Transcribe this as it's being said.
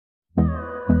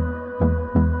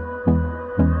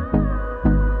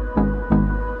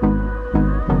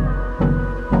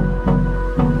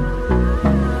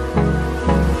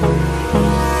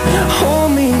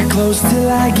close till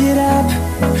I get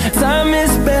up. Time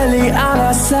is barely on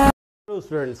our side. Hello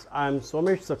students, I am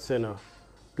Somesh Saxena.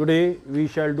 Today we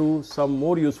shall do some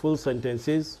more useful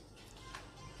sentences.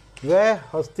 वह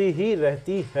हंसती ही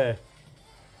रहती है.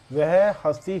 वह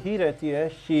हंसती ही रहती है.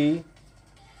 She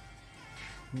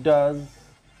does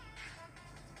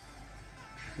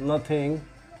nothing.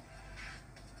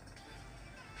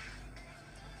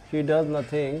 She does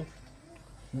nothing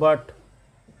but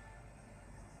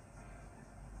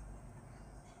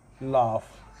laugh.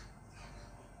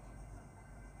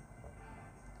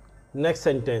 Next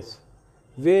sentence.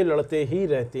 वे लड़ते ही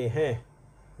रहते हैं.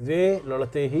 वे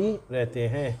लड़ते ही रहते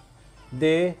हैं.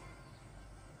 They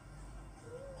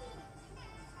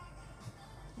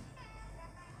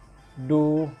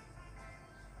do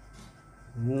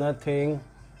nothing.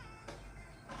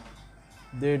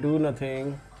 They do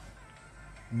nothing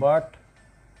but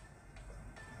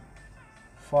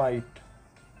fight.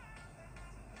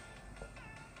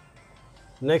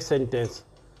 Next sentence.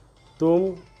 तुम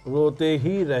रोते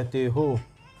ही रहते हो.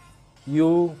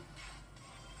 You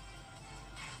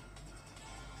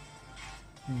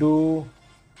do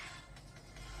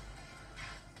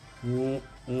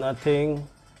nothing.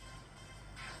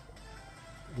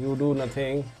 You do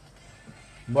nothing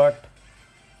but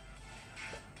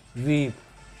weep.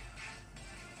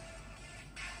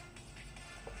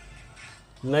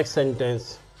 Next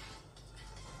sentence.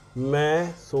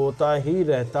 मैं सोता ही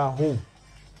रहता हूँ.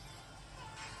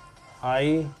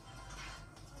 I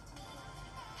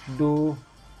do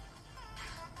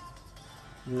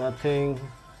nothing.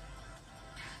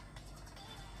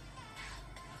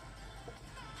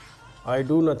 I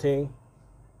do nothing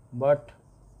but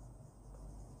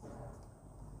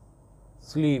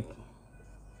sleep.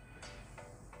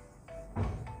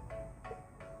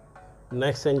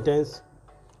 Next sentence.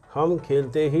 हम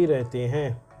खेलते ही रहते हैं.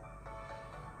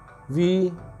 We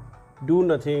do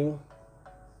nothing.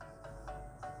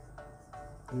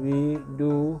 We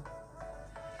do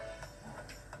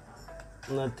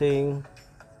nothing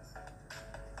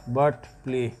but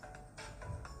play.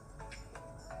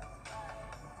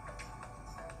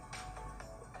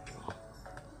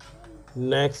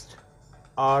 Next.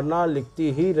 Aarna लिखती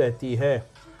ही रहती है.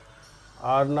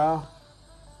 Aarna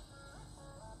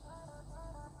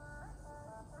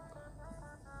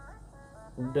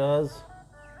does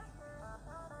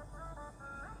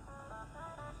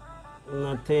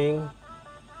nothing.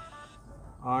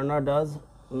 Arna does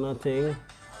nothing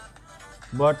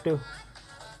but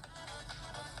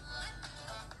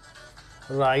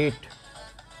write.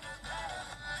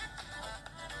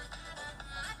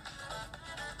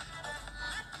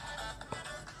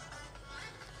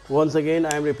 Once again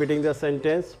I am repeating the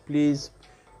sentence. Please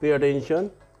pay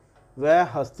attention. वह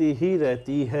हंसती ही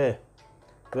रहती है.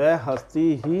 वह हंसती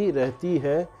ही रहती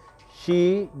है. She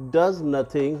does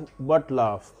nothing but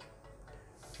laugh.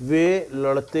 वे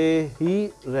लड़ते ही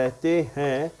रहते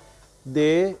हैं.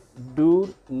 They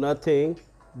do nothing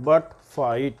but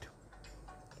fight.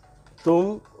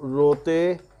 तुम रोते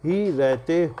ही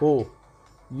रहते हो.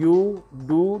 You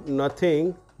do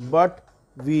nothing but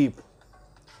weep.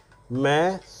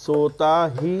 मैं सोता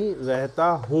ही रहता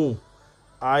हूँ.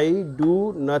 I do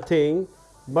nothing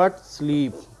but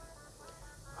sleep.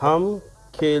 हम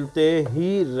खेलते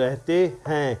ही रहते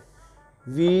हैं.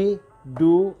 We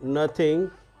do nothing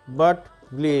but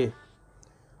play.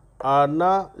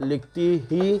 Aarna लिखती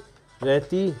ही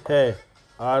रहती है.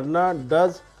 Aarna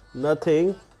does nothing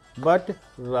but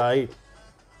write.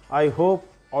 I hope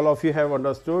all of you have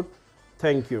understood.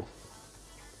 Thank you.